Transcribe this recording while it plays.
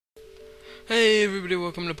Hey everybody,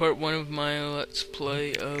 welcome to part 1 of my Let's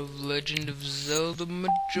Play of Legend of Zelda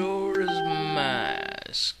Majora's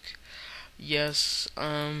Mask. Yes,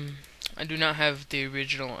 I do not have the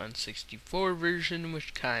original N64 version,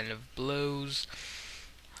 which kind of blows.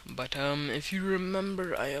 But, if you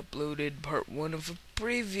remember, I uploaded part 1 of a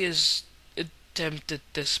previous attempt at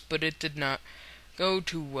this, but it did not go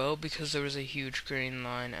too well because there was a huge green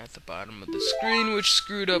line at the bottom of the screen, which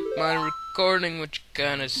screwed up my recording, which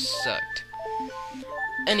kinda sucked.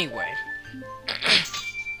 Anyway,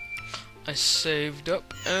 I saved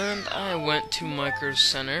up and I went to Micro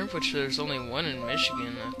Center, which there's only one in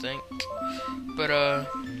Michigan, I think. But,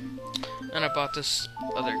 and I bought this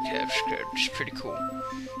other cash card, which is pretty cool.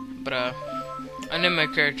 But, I named my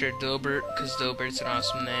character Dilbert, because Dilbert's an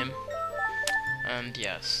awesome name. And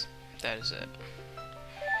yes, that is it.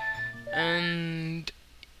 And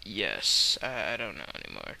yes, I don't know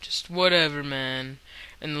anymore. Just whatever, man.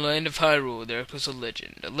 In the land of Hyrule, there goes a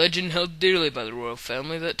legend held dearly by the royal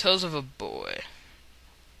family that tells of a boy.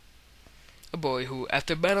 A boy who,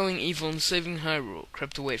 after battling evil and saving Hyrule,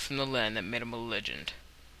 crept away from the land that made him a legend.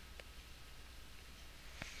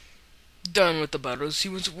 Done with the battles, he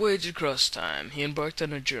was waged across time. He embarked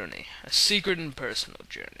on a journey, a secret and personal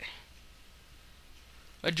journey.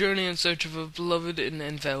 A journey in search of a beloved and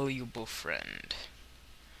invaluable friend.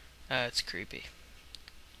 It's creepy.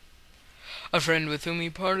 A friend with whom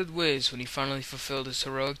he parted ways when he finally fulfilled his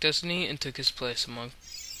heroic destiny and took his place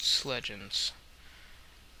amongst legends.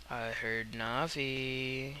 I heard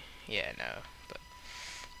Navi. Yeah, no. But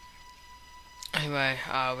anyway,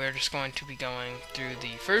 we're just going to be going through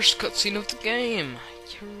the first cutscene of the game.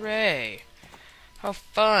 Hooray! How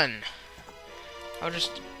fun! How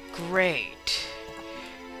just great.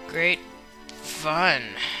 Great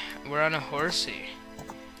fun. We're on a horsey.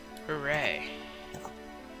 Hooray.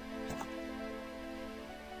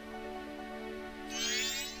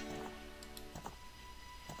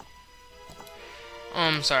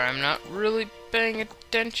 I'm sorry, I'm not really paying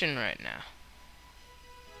attention right now.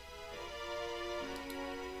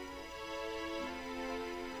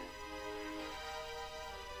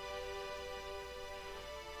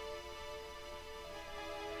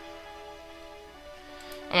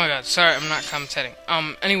 Oh my god, sorry, I'm not commentating.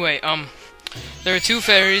 Anyway, there are two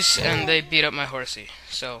fairies, and they beat up my horsey.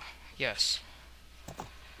 So, yes.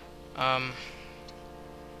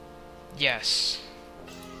 Yes.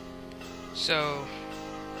 So,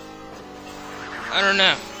 I don't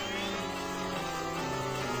know.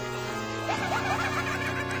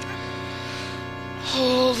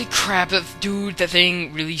 Holy crap, dude, that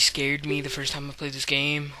thing really scared me the first time I played this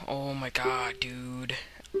game. Oh my god, dude.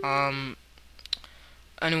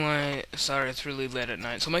 Anyway, sorry, it's really late at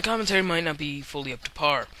night, so my commentary might not be fully up to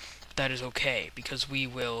par. But that is okay, because we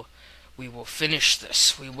will finish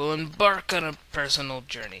this. We will embark on a personal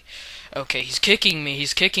journey. Okay, he's kicking me,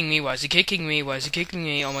 why is he kicking me,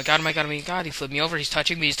 oh my god, he flipped me over, he's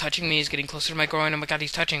touching me, he's getting closer to my groin, oh my god,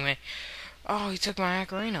 he's touching me. Oh, he took my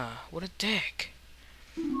ocarina, what a dick.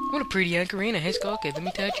 What a pretty ocarina, hey Skullkid, let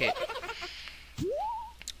me touch it.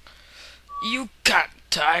 You can't,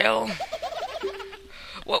 Tile.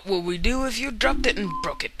 What will we do if you dropped it and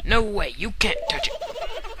broke it? No way, you can't touch it.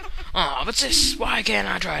 Aw, but sis, why can't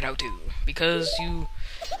I try it out too? Because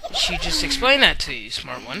she just explained that to you,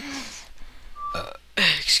 smart one.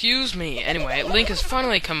 Excuse me. Anyway, Link has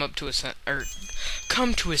finally come to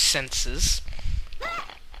his senses.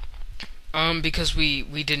 Because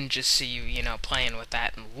we didn't just see you, playing with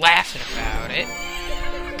that and laughing about it.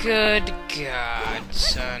 Good God,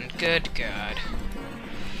 son, good God.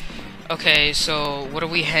 Okay, so what are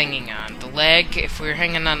we hanging on? The leg? If we were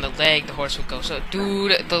hanging on the leg, the horse would go. So,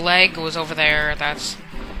 dude, the leg was over there. That's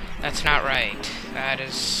not right. That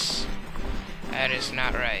is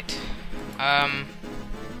not right.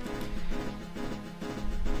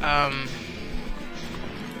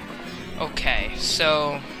 Okay,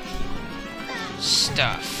 so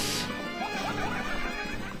stuff.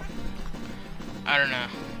 I don't know,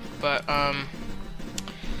 but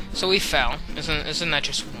so we fell. Isn't that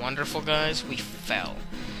just wonderful, guys? We fell.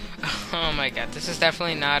 Oh my god, this is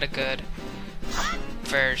definitely not a good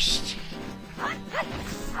first.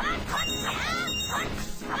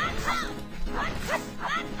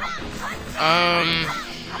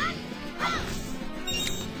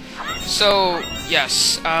 So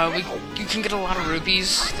yes, you can get a lot of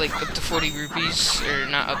rupees, like up to 40 rupees, or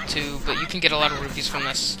not up to, but you can get a lot of rupees from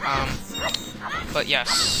this. But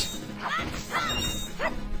yes.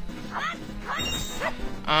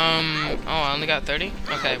 Oh, I only got 30?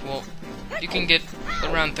 Okay, well, you can get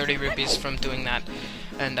around 30 rupees from doing that.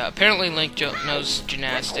 And apparently Link knows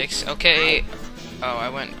gymnastics. Okay, Oh, I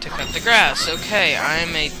went to cut the grass. Okay,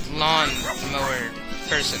 I'm a lawn mower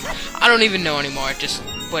person. I don't even know anymore, just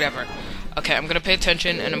whatever. Okay, I'm gonna pay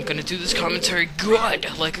attention, and I'm gonna do this commentary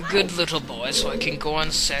good, like a good little boy, so I can go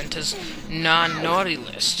on Santa's non-naughty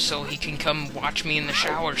list, so he can come watch me in the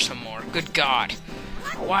shower some more. Good God.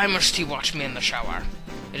 Why must he watch me in the shower?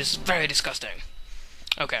 It is very disgusting.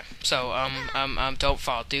 Okay, so, don't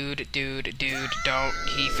fall. Dude, don't.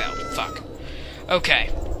 He fell. Fuck. Okay.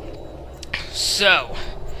 So,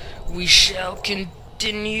 we shall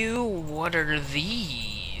continue. What are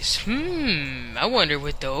these? I wonder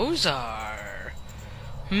what those are.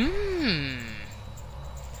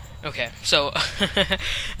 Okay, so,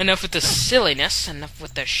 enough with the silliness, enough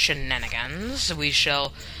with the shenanigans. We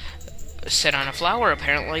shall sit on a flower,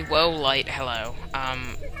 apparently. Whoa, light, hello.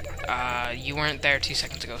 You weren't there 2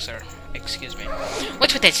 seconds ago, sir. Excuse me.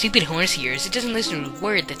 What's with that stupid horse of yours? It doesn't listen to a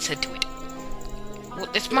word that's said to it. Well,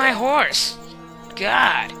 it's my horse.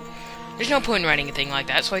 God. There's no point in writing a thing like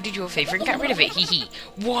that, so I did you a favor and got rid of it, hee hee.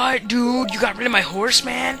 What, dude? You got rid of my horse,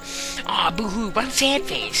 man? Aw, boo-hoo, I'm sad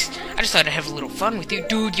face. I just thought I'd have a little fun with you.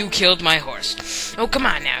 Dude, you killed my horse. Oh, come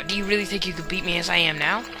on now. Do you really think you could beat me as I am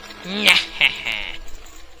now? Nah.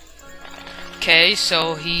 Okay,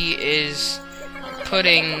 so he is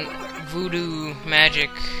putting voodoo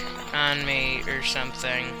magic on me or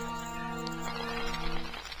something.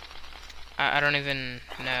 I don't even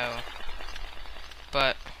know.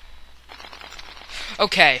 But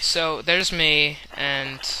okay, so there's me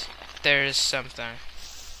and there's something.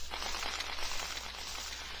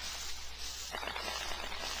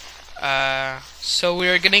 So we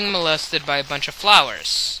are getting molested by a bunch of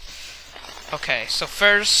flowers. Okay, so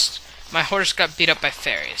first my horse got beat up by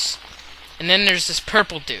fairies. And then there's this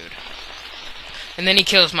purple dude. And then he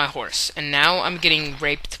kills my horse. And now I'm getting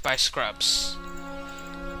raped by scrubs.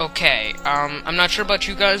 Okay, I'm not sure about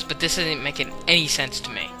you guys, but this isn't making any sense to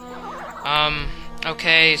me.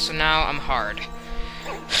 Okay, so now I'm hard.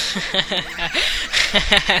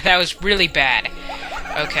 That was really bad.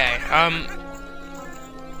 Okay,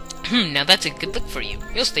 now that's a good look for you.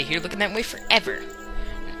 You'll stay here looking that way forever.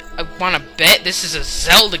 I wanna bet this is a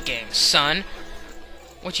Zelda game, son.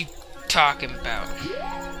 What you talking about,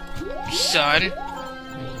 son?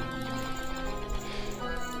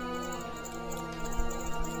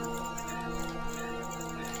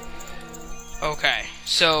 Okay,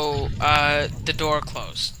 so, the door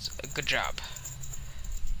closed. Good job.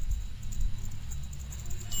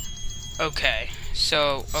 Okay,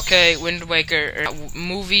 so, Wind Waker,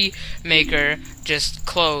 Movie Maker just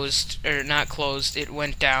closed, or not closed, it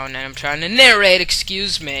went down, and I'm trying to narrate,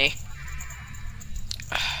 excuse me.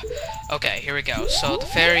 Okay, here we go. So, the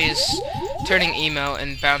fairy is turning emo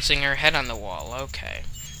and bouncing her head on the wall. Okay.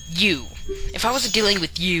 You. If I wasn't dealing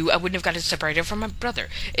with you, I wouldn't have gotten separated from my brother.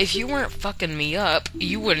 If you weren't fucking me up,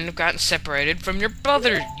 you wouldn't have gotten separated from your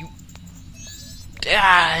brother. You...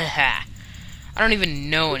 I don't even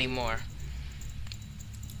know anymore.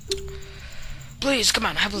 Please, come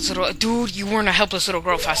on, helpless little... Dude, you weren't a helpless little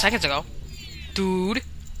girl 5 seconds ago. Dude.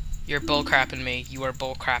 You're bullcrapping me. You are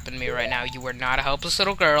bullcrapping me right now. You were not a helpless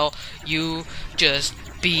little girl. You just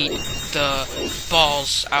beat the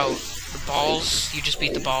balls out. The balls? You just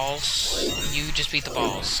beat the balls. You just beat the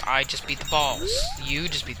balls. I just beat the balls. You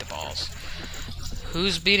just beat the balls.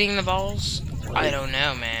 Who's beating the balls? I don't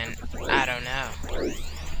know, man. I don't know.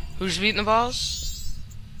 Who's beating the balls?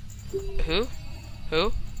 Who?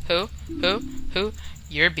 Who? Who? Who? Who?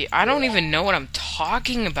 I don't even know what I'm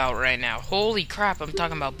talking about right now. Holy crap, I'm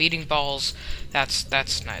talking about beating balls. That's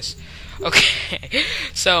nice. Okay.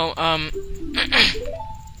 So,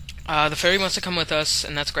 the fairy wants to come with us,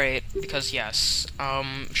 and that's great, because yes,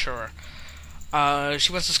 sure.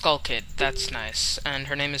 She wants a skull kid, that's nice, and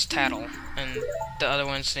her name is Tattle, and the other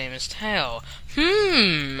one's name is Tail.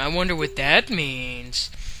 I wonder what that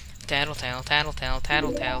means. Tattletale, tattletale,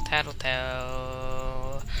 tattletale,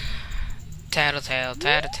 tattletale. Tattletale,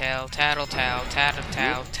 tattletale, tattletale,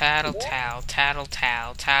 tattletale, tattletale,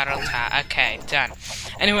 tattletale, tattletale. Okay, done.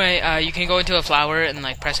 Anyway, you can go into a flower and,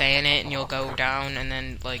 like, press A in it, and you'll go down, and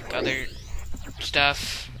then, like, other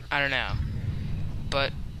stuff. I don't know.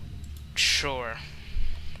 But, sure.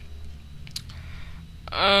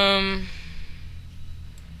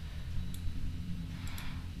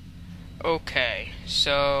 Okay,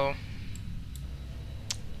 so...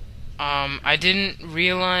 I didn't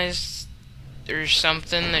realize there's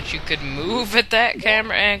something that you could move at that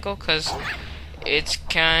camera angle, because it's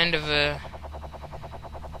kind of a...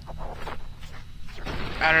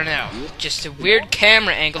 I don't know, just a weird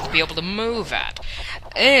camera angle to be able to move at.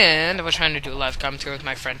 And I was trying to do a live commentary with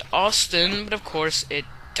my friend Austin, but of course it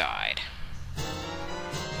died.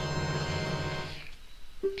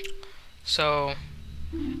 So,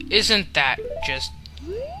 isn't that just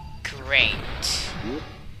great?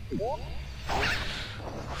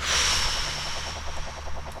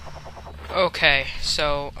 Okay,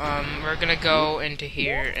 so, we're gonna go into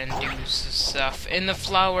here and do stuff in the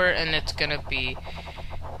flower, and it's gonna be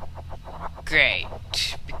great,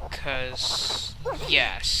 because,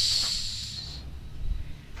 yes.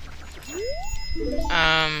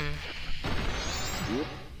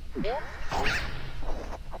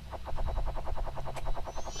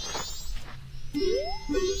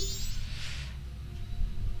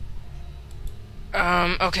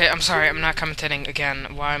 Okay, I'm sorry, I'm not commentating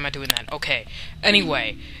again. Why am I doing that? Okay,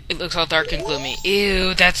 anyway, it looks all dark and gloomy.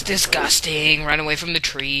 Ew, that's disgusting. Run away from the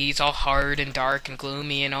trees, all hard and dark and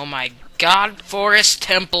gloomy, and oh my god, Forest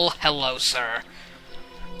Temple, hello, sir.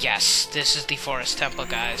 Yes, this is the Forest Temple,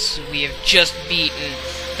 guys. We have just beaten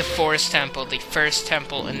the Forest Temple, the first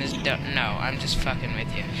temple in this... No, I'm just fucking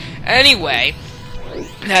with you. Anyway,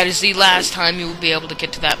 that is the last time you will be able to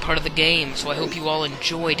get to that part of the game, so I hope you all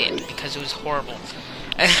enjoyed it, because it was horrible.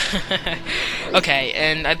 Okay,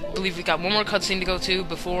 and I believe we got one more cutscene to go to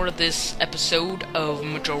before this episode of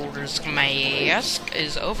Majora's Mask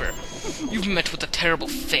is over. You've met with a terrible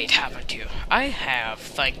fate, haven't you? I have,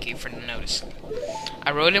 thank you for noticing.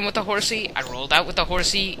 I rode in with the horsey, I rolled out with the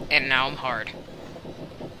horsey, and now I'm hard.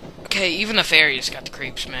 Okay, even the fairies got the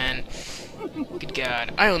creeps, man. Good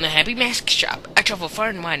God. I own the Happy Mask Shop. I travel far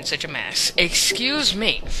and wide in such a mask. Excuse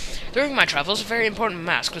me. During my travels, a very important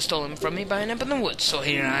mask was stolen from me by an imp in the woods, so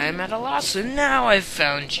here I am at a loss, and now I've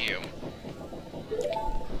found you.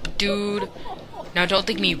 Dude, now don't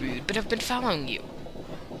think me rude, but I've been following you.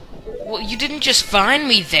 Well, you didn't just find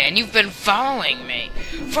me then, you've been following me.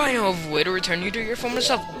 For I know of a way to return you to your former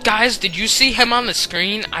self. Guys, did you see him on the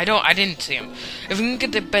screen? I didn't see him. If we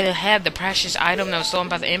can get the precious item that was stolen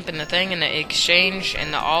by the imp and the thing in the exchange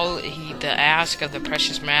and the ask of the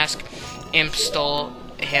precious mask, imp stole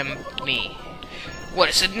me. What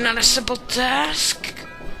is it, not a simple task?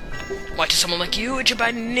 Why, to someone like you, it should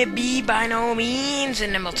be by no means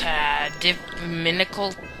an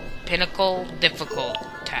pinnacle difficult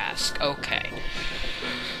task. Okay.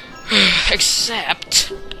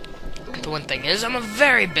 Except, the one thing is, I'm a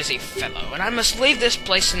very busy fellow, and I must leave this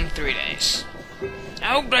place in 3 days.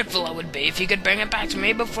 How grateful I would be if you could bring it back to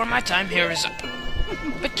me before my time here is up.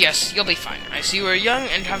 But yes, you'll be fine. I see you are young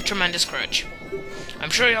and have tremendous courage. I'm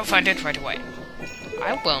sure you'll find it right away.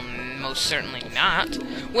 I will most certainly not.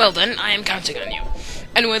 Well then, I am counting on you.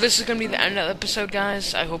 Anyway, this is going to be the end of the episode,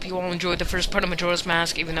 guys. I hope you all enjoyed the first part of Majora's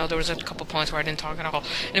Mask, even though there was a couple points where I didn't talk at all.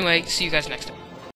 Anyway, see you guys next time.